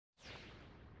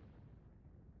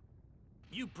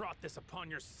You brought this upon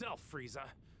yourself, Frieza.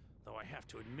 Though I have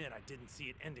to admit, I didn't see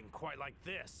it ending quite like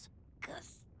this.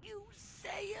 'Cause you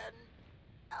Saiyan...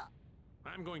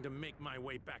 I'm going to make my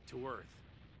way back to Earth.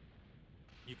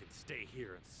 You can stay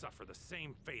here and suffer the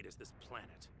same fate as this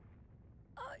planet.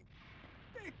 I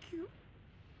beg you.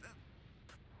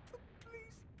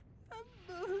 Please, have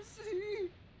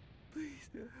mercy. Please,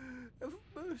 have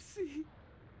mercy.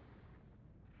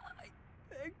 I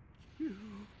beg you.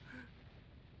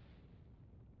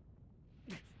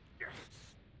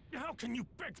 How can you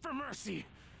beg for mercy?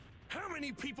 How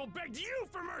many people begged you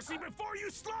for mercy before you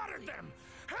slaughtered them?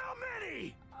 How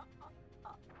many?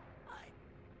 I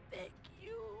beg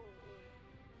you.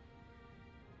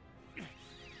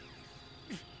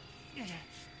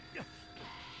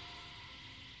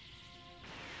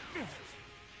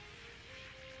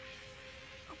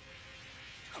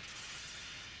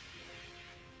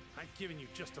 I've given you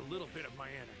just a little bit of my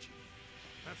energy.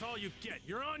 That's all you get.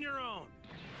 You're on your own.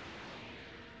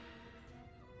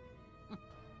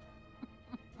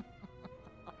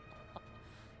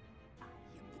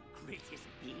 Greatest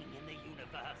being in the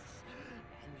universe.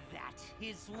 And that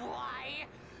is why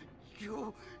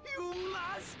you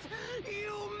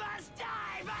must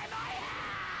die by my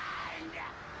hand!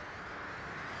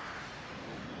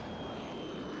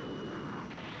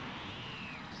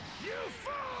 You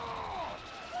fool!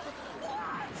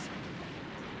 What?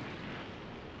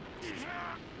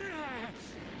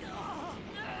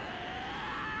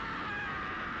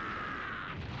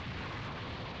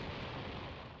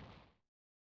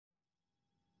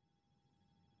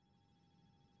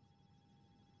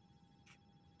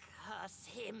 Curse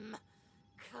him!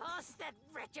 Curse that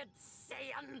wretched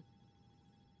Saiyan!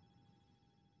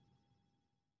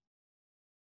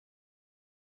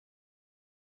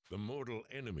 The mortal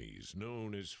enemies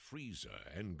known as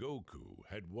Frieza and Goku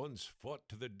had once fought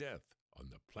to the death on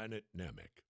the planet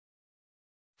Namek.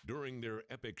 During their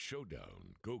epic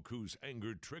showdown, Goku's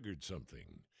anger triggered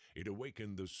something. It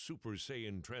awakened the Super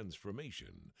Saiyan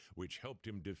transformation, which helped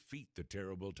him defeat the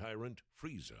terrible tyrant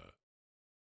Frieza.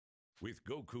 With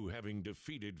Goku having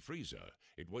defeated Frieza,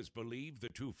 it was believed the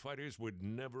two fighters would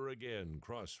never again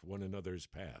cross one another's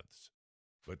paths.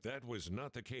 But that was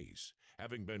not the case.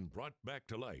 Having been brought back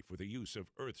to life with the use of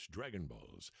Earth's Dragon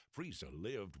Balls, Frieza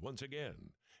lived once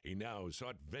again. He now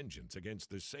sought vengeance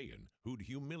against the Saiyan who'd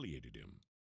humiliated him.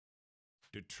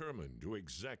 Determined to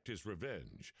exact his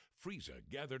revenge, Frieza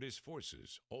gathered his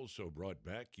forces, also brought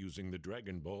back using the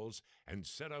Dragon Balls, and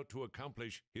set out to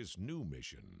accomplish his new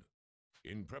mission.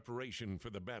 In preparation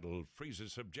for the battle, Frieza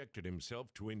subjected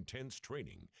himself to intense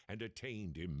training and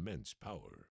attained immense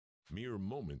power. Mere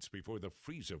moments before the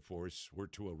Frieza Force were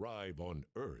to arrive on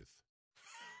Earth.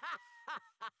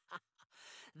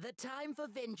 The time for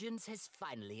vengeance has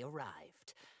finally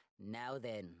arrived. Now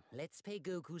then, let's pay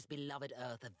Goku's beloved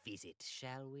Earth a visit,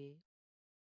 shall we?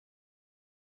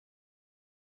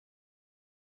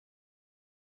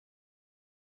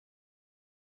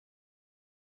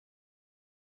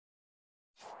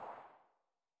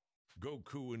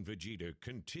 Goku and Vegeta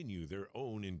continue their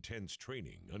own intense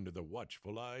training under the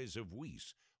watchful eyes of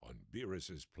Whis on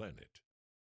Beerus's planet.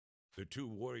 The two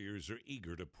warriors are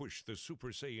eager to push the Super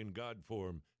Saiyan God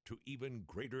form to even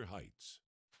greater heights.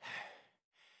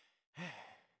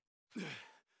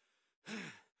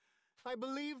 I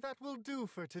believe that will do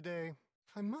for today.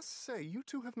 I must say, you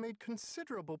two have made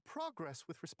considerable progress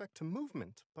with respect to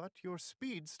movement, but your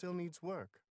speed still needs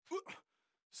work.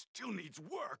 Still needs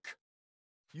work?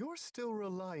 You're still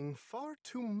relying far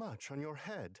too much on your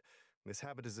head. This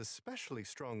habit is especially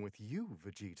strong with you,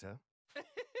 Vegeta.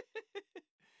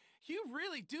 You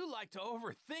really do like to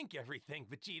overthink everything,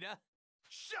 Vegeta.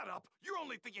 Shut up! You're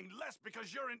only thinking less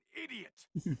because you're an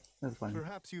idiot! That's funny.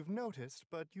 Perhaps you've noticed,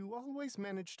 but you always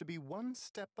manage to be one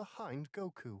step behind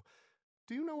Goku.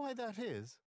 Do you know why that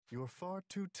is? You're far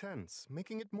too tense,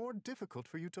 making it more difficult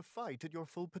for you to fight at your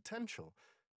full potential.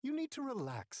 You need to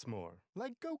relax more,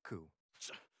 like Goku.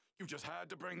 You just had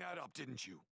to bring that up, didn't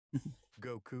you?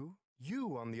 Goku,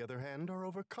 you, on the other hand, are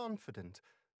overconfident.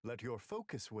 Let your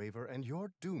focus waver and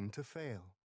you're doomed to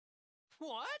fail.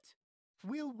 What?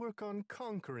 We'll work on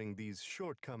conquering these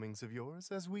shortcomings of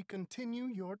yours as we continue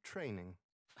your training.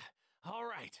 All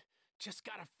right, just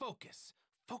gotta focus.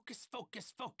 Focus,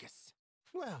 focus, focus.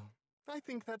 Well, I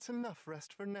think that's enough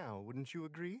rest for now, wouldn't you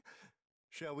agree?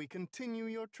 Shall we continue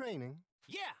your training?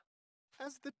 Yeah!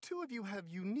 As the two of you have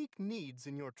unique needs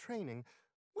in your training,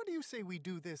 what do you say we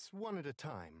do this one at a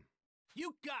time?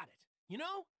 You got it. You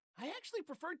know, I actually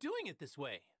prefer doing it this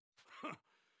way.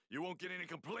 You won't get any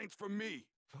complaints from me.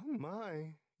 Oh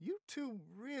my, you two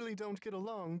really don't get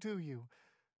along, do you?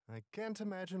 I can't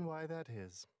imagine why that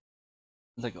is.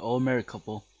 It's like an old married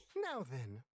couple. Now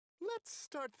then, let's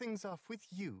start things off with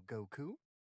you, Goku.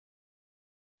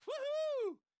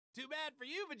 Woohoo! Too bad for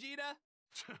you, Vegeta.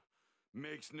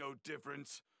 Makes no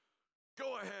difference.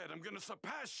 Go ahead, I'm gonna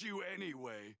surpass you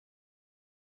anyway.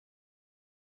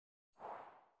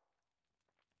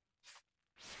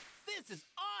 This is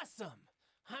awesome!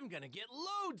 I'm gonna get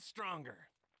loads stronger.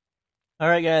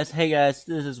 Alright guys, hey guys,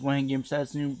 this is Wayne Game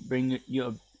Stats new bring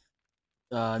you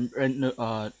a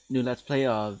new let's play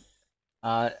of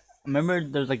remember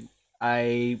there's like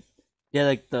I did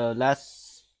like the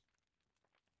last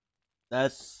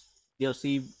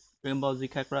DLC Dragon Ball Z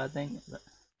Kakarot I think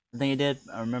I did,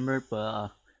 I remember, but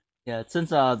yeah,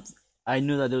 since I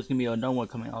knew that there was gonna be another one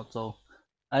coming out, so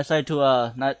I decided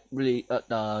to not really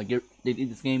get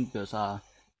this game because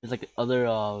there's like other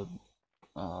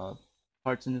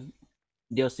parts in this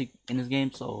DLC in this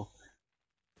game, so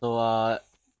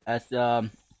as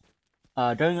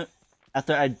during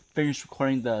after I finished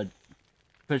recording the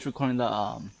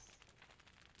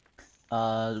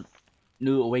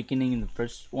New Awakening in the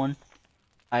first one,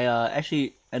 I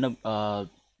actually end up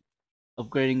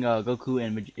upgrading Goku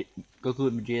and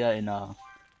Vegeta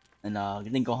and I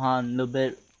think Gohan a little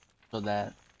bit, so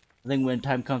that I think when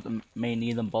time comes I may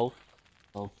need them both.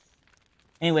 So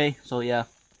anyway, so yeah,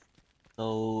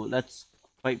 so let's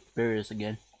fight Beerus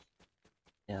again.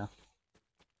 Yeah.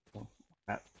 So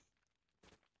crap.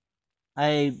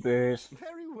 Hi Beerus.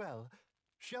 Very well.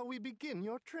 Shall we begin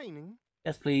your training?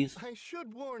 Yes, please. I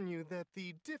should warn you that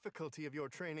the difficulty of your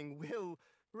training will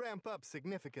ramp up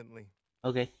significantly.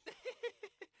 Okay.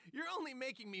 You're only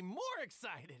making me more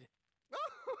excited.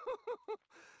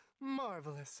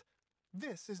 Marvelous.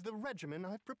 This is the regimen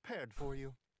I've prepared for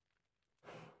you.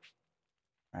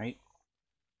 Alright.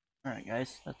 Alright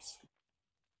guys, let's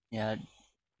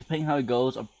depending how it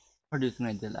goes, I'll produce what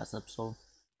I did last episode.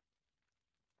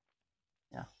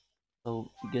 Yeah. So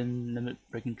begin limit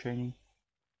breaking training.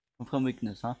 Confirm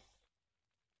weakness, huh?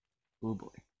 Oh boy.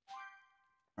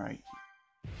 Alright.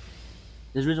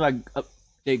 There's a reason why I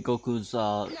update Goku's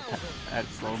attack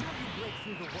slow.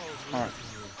 Alright.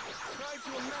 Try to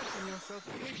imagine yourself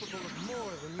capable of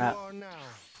more than you are now.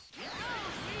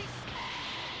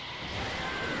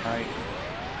 Alright.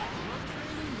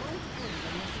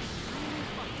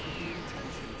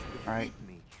 Alright.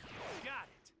 Got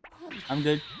it. I'm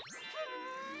good.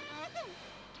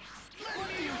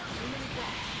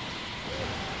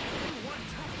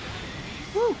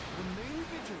 Woo! Remain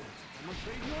vigilant. I'm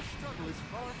afraid your struggle is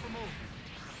far from over.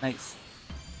 Nice.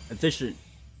 Efficient.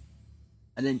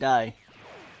 I didn't die.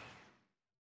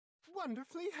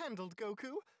 Wonderfully handled,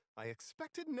 Goku. I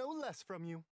expected no less from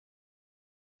you.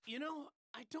 You know,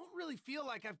 I don't really feel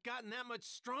like I've gotten that much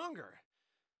stronger.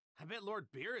 I bet Lord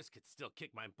Beerus could still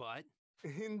kick my butt.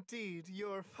 Indeed,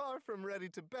 you're far from ready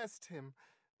to best him.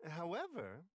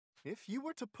 However, if you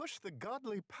were to push the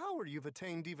godly power you've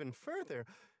attained even further,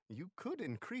 you could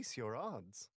increase your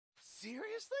odds.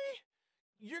 Seriously?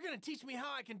 You're gonna teach me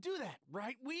how I can do that,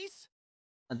 right, Whis?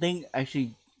 I think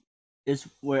actually is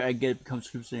where I become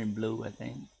Super Saiyan Blue, I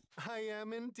think. I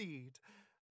am indeed.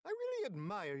 I really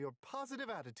admire your positive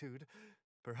attitude.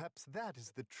 Perhaps that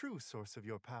is the true source of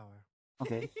your power.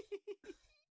 Okay.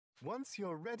 Once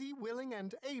you're ready, willing,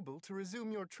 and able to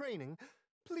resume your training,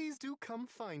 please do come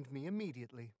find me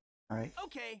immediately. Alright.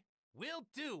 Okay, will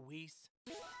do, Whis.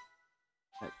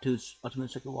 Got 2 ultimate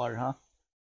circuit water, huh?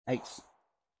 Thanks.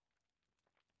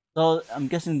 So I'm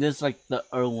guessing this is like the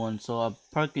Earl one, so I'm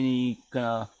probably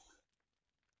gonna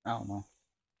I don't know.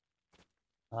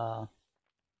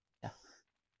 Yeah.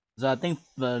 So I think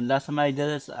the last time I did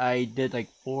this, I did like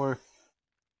 4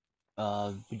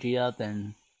 Vegeta,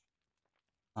 then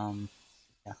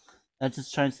yeah. Let's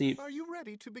just try and see. Are you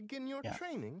ready to begin your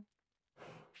training?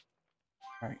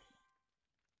 Alright.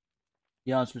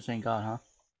 Yeah, Super Saiyan God, huh?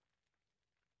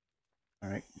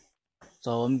 Alright.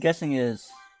 So I'm guessing is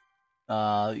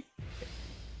I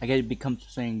get it becomes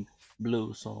Super Saiyan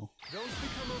Blue, so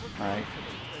alright.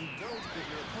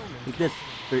 Take this,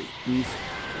 please.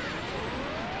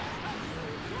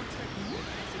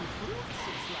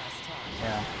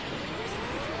 Yeah.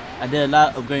 I did a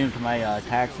lot of upgrading to my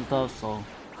attacks and stuff, so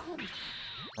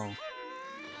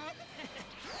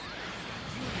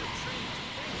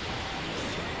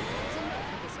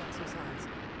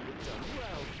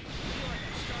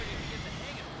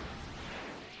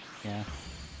yeah.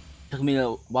 Took me a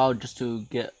while just to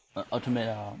get an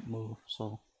ultimate move,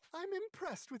 so. I'm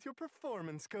impressed with your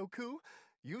performance, Goku.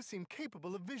 You seem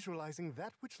capable of visualizing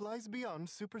that which lies beyond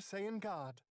Super Saiyan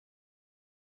God.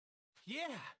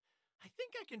 Yeah, I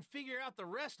think I can figure out the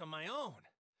rest on my own.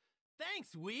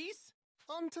 Thanks, Whis.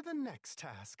 On to the next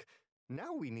task.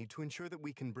 Now we need to ensure that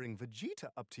we can bring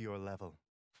Vegeta up to your level.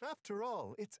 After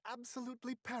all, it's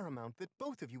absolutely paramount that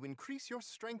both of you increase your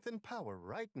strength and power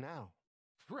right now.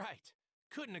 Right.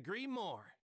 Couldn't agree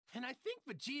more. And I think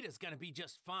Vegeta's gonna be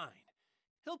just fine.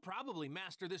 He'll probably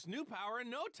master this new power in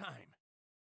no time.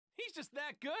 He's just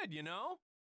that good, you know?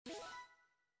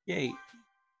 Yay.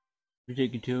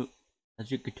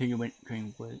 As you continue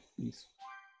training with these.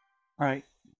 Alright.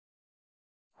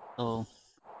 So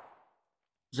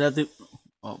that the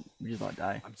oh, you're gonna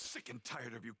die. I'm sick and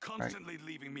tired of you constantly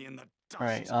leaving me in the dust.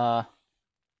 Alright,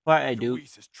 before I do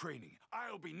Whis' training,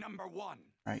 I'll be #1. Alright.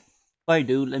 Before I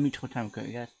do, let me check what time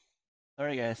okay, guys.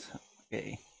 Alright guys.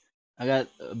 Okay. I got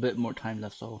a bit more time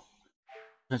left, so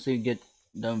I'm gonna get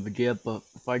done with Vegeta, but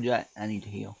before I do that, I need to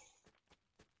heal.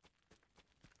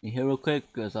 You heal real quick,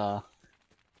 because I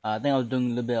think I was doing a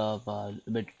little bit of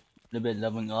little bit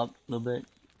leveling up a little bit,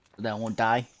 so that I won't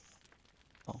die.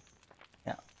 So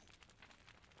yeah.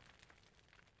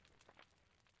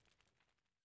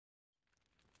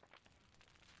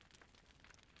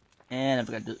 And I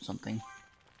forgot to do something.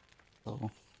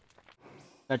 So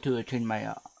got to change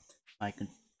my my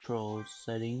control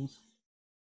settings.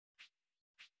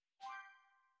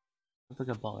 I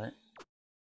forgot about it.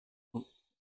 Ooh.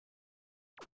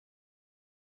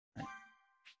 Right.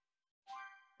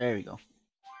 There we go.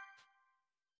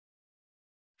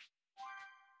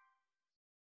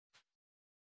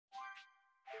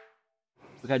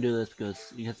 We gotta do this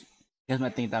because you guys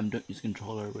might think that I'm doing this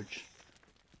controller, which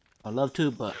I love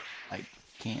to, but I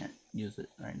can't use it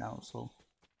right now. So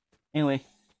anyway,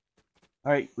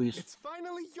 all right, It's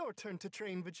finally your turn to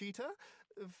train, Vegeta.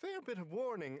 A fair bit of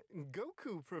warning,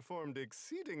 Goku performed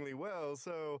exceedingly well,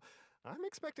 so I'm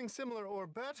expecting similar or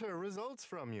better results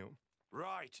from you.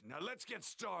 Right, now let's get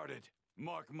started.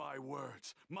 Mark my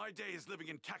words, my days living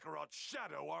in Kakarot's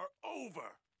shadow are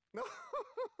over.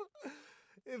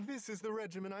 This is the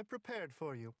regimen I prepared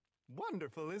for you.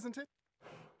 Wonderful, isn't it?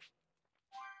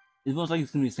 It looks like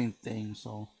it's gonna be the same thing,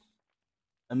 so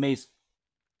I may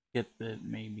skip it,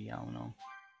 maybe, I don't know.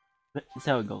 But let's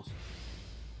see how it goes.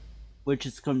 Which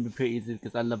is gonna be pretty easy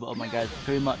because I level up my guys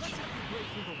pretty much. Let's have you break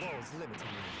through the walls limiting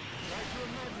you. Try to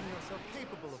imagine yourself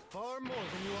capable of far more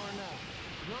than you are now.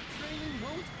 Your training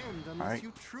won't end unless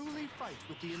you truly fight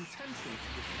with the intention to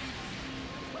defeat me.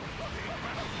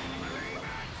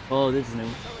 Oh, this is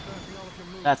new.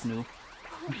 That's new.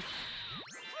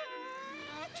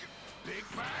 Big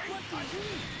Bang!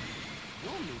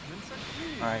 Your movements are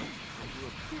clean. Alright. You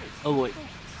appear to Oh wait.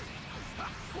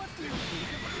 What do you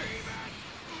think of this?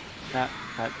 Crap.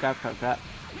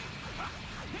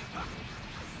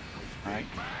 Alright.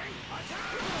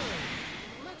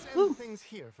 Let's end things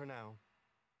here for now.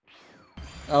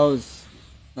 That was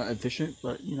not efficient,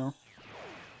 but you know.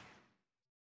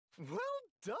 Well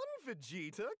done,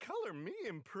 Vegeta. Color me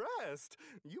impressed.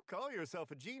 You call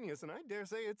yourself a genius, and I dare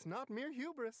say it's not mere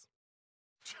hubris.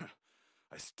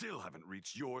 I still haven't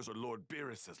reached yours or Lord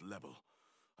Beerus's level.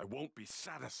 I won't be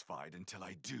satisfied until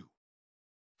I do.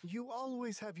 You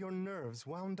always have your nerves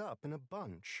wound up in a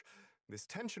bunch. This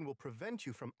tension will prevent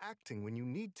you from acting when you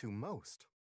need to most.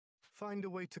 Find a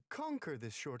way to conquer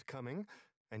this shortcoming,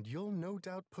 and you'll no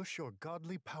doubt push your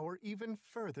godly power even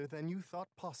further than you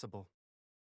thought possible.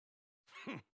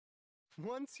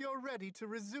 Once you're ready to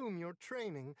resume your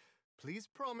training, please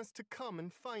promise to come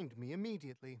and find me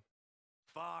immediately.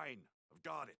 Fine, I've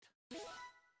got it.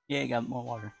 Yeah, I got more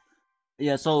water.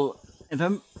 Yeah, so if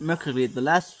I remember correctly, the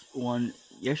last one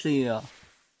you actually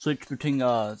switch between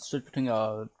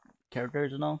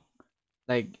characters and all.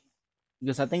 Like,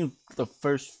 because I think the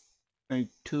first maybe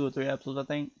 2 or 3 episodes, I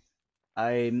think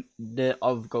I did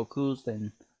all of Goku's.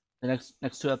 Then the next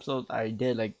 2 episodes I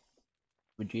did like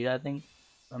Vegeta, I think,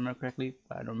 if I remember correctly,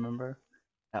 but I don't remember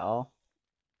at all.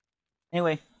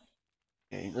 Anyway,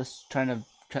 okay, let's try to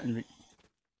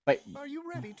fight. Are you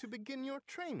ready to begin your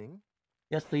training?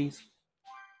 Yes, please.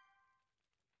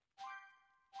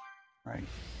 Right.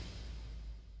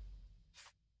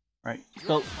 Right.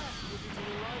 Go. Your task will be to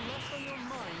rely less on your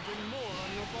mind and more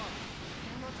on your body.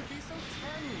 Try not to be so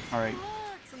tense. All right.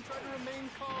 Relax and try to remain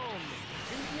calm.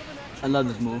 Thinking of an action I love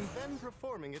this first move. and then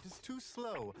performing it is too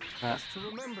slow. Ah. Just to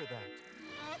remember that.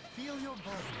 Feel your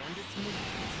body and its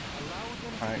movements. Allow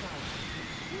them to All right.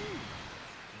 guide you.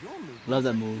 Your movements Love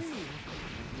that are move. clean,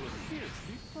 and you appear to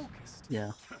be focused.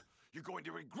 Yeah. You're going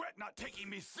to regret not taking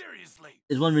me seriously.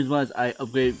 It's one reason why I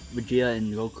upgrade Vegeta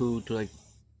and Goku to like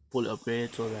fully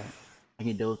upgrade so that I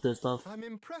can deal with this stuff. I'm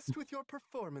impressed with your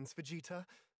performance, Vegeta.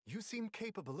 You seem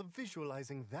capable of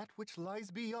visualizing that which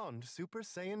lies beyond Super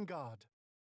Saiyan God.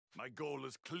 My goal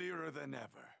is clearer than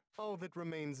ever. All that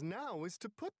remains now is to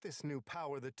put this new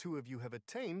power the two of you have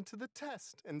attained to the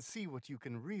test and see what you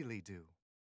can really do.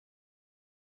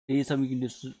 These time we can do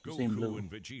the same Goku blue.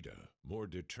 and Vegeta, more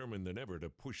determined than ever to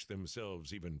push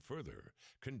themselves even further,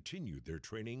 continued their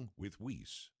training with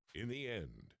Whis. In the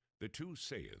end, the two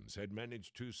Saiyans had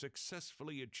managed to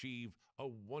successfully achieve a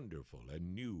wonderful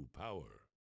and new power.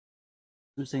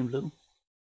 The same blue.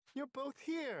 You're both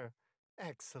here.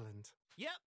 Excellent.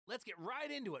 Yep, let's get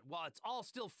right into it while it's all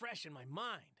still fresh in my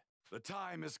mind. The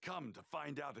time has come to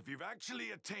find out if you've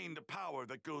actually attained a power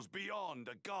that goes beyond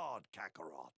a god,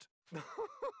 Kakarot.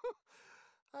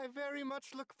 I very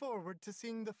much look forward to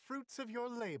seeing the fruits of your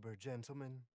labor,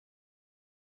 gentlemen.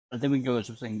 I think we can go with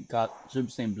Super Saiyan God, Super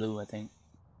Saiyan Blue. I think.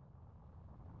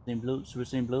 Same blue, Super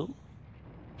Saiyan Blue.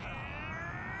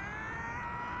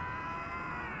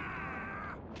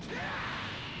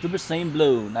 Super Saiyan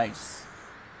Blue, nice.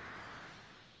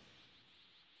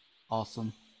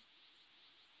 Awesome.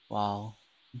 Wow.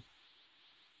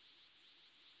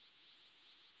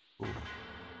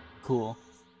 Cool.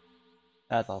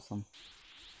 That's awesome.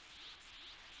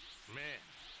 Man,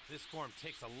 this form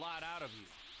takes a lot out of you.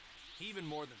 Even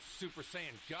more than Super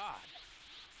Saiyan God.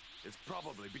 It's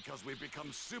probably because we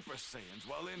become Super Saiyans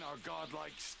while in our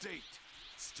godlike state.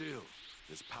 Still,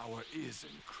 this power is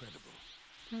incredible.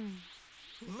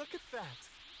 Look at that.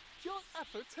 Your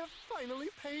efforts have finally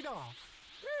paid off.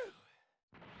 Whew.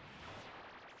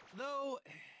 Though,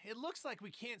 it looks like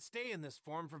we can't stay in this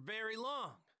form for very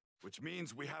long. Which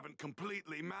means we haven't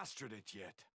completely mastered it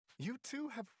yet. You two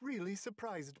have really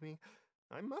surprised me.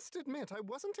 I must admit, I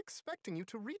wasn't expecting you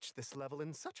to reach this level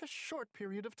in such a short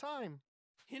period of time.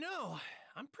 You know,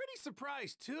 I'm pretty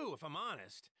surprised too, if I'm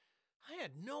honest. I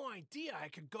had no idea I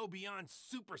could go beyond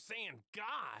Super Saiyan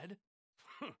God.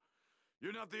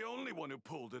 You're not the only one who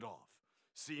pulled it off.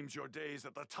 Seems your days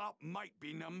at the top might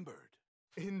be numbered.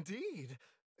 Indeed.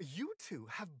 You two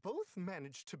have both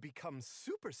managed to become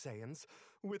Super Saiyans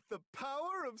with the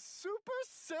power of Super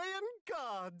Saiyan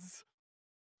gods.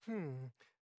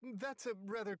 That's a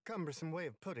rather cumbersome way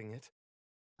of putting it.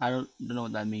 I don't know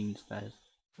what that means, guys.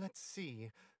 Let's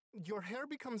see. Your hair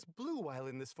becomes blue while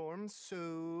in this form,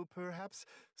 so perhaps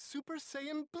Super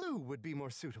Saiyan Blue would be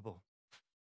more suitable.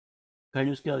 Okay,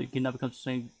 new skill. You can now become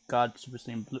Super Saiyan God, Super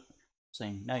Saiyan Blue.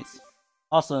 Saiyan, nice.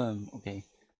 Awesome. Okay.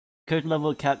 Character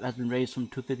level cap has been raised from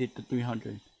 250 to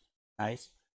 300. Nice.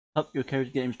 Help your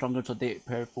characters get even stronger so they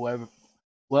prepare for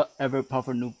whatever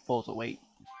powerful new foes await.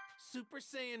 Super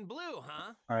Saiyan Blue,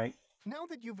 huh? Alright. Now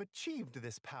that you've achieved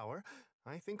this power,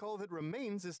 I think all that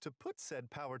remains is to put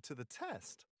said power to the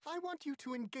test. I want you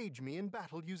to engage me in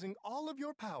battle using all of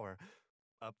your power.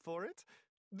 Up for it?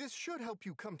 This should help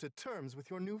you come to terms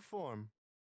with your new form.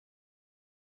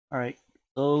 Alright.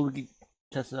 So we can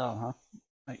test it out, huh?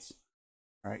 Nice.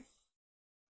 Alright.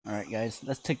 Alright, guys.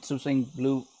 Let's take Super Saiyan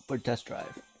Blue for test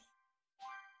drive.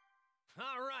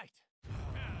 All right.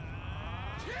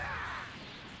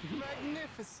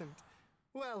 Magnificent.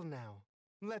 Well now,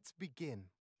 let's begin.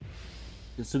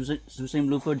 The Super Saiyan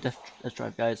Blue for test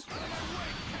drive, guys.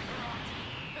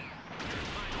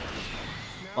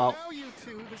 Now you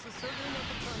two, this is certainly not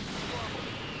the time to squabble.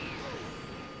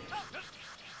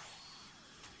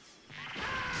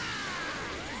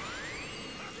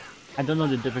 I don't know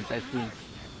the difference, I think.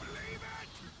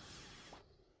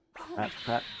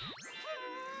 Crap.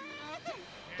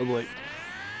 Oh boy.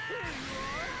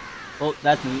 Oh,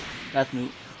 that's new.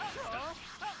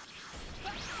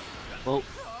 Oh.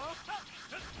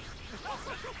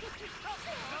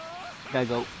 Gotta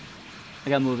go. I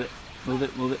gotta move it. Move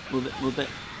it. That's it.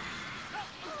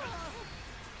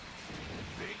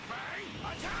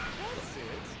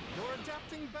 You're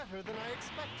adapting better than I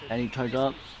expected. I need to charge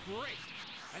up. Great.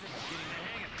 I think I'm getting the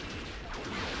hang of this.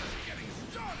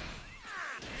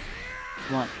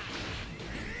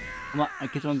 Come on, I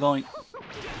keep on going.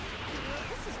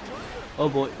 Oh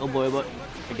boy.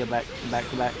 I get back. I've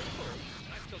still got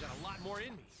a lot more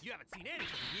in me. You haven't seen anything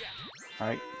yet.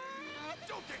 Alright.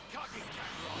 Don't get cocky,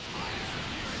 Kakarot.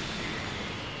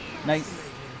 Nice.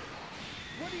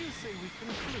 What do you say we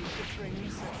conclude the training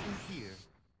session here?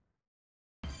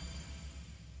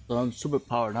 So I'm super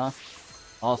powered, huh?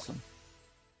 Awesome.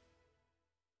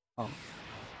 Oh.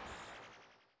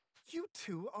 You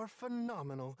two are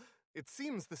phenomenal. It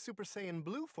seems the Super Saiyan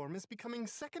Blue form is becoming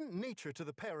second nature to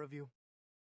the pair of you.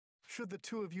 Should the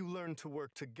two of you learn to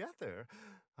work together,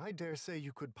 I dare say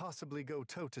you could possibly go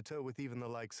toe-to-toe with even the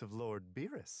likes of Lord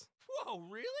Beerus. Whoa,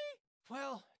 really?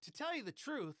 Well, to tell you the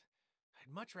truth,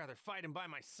 I'd much rather fight him by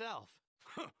myself.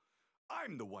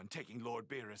 I'm the one taking Lord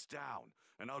Beerus down,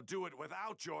 and I'll do it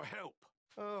without your help.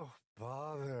 Oh,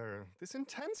 bother. This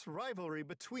intense rivalry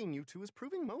between you two is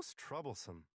proving most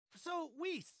troublesome. So,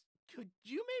 Whis, could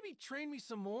you maybe train me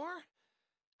some more?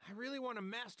 I really want to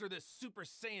master this Super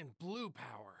Saiyan Blue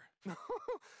power.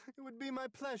 It would be my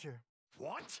pleasure.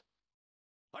 What?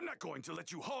 I'm not going to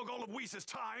let you hog all of Whis'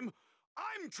 time.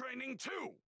 I'm training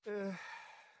too.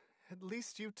 At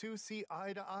least you two see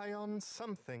eye to eye on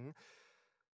something.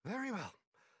 Very well.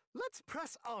 Let's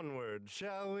press onward,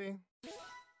 shall we?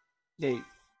 Hey.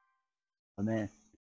 Oh man.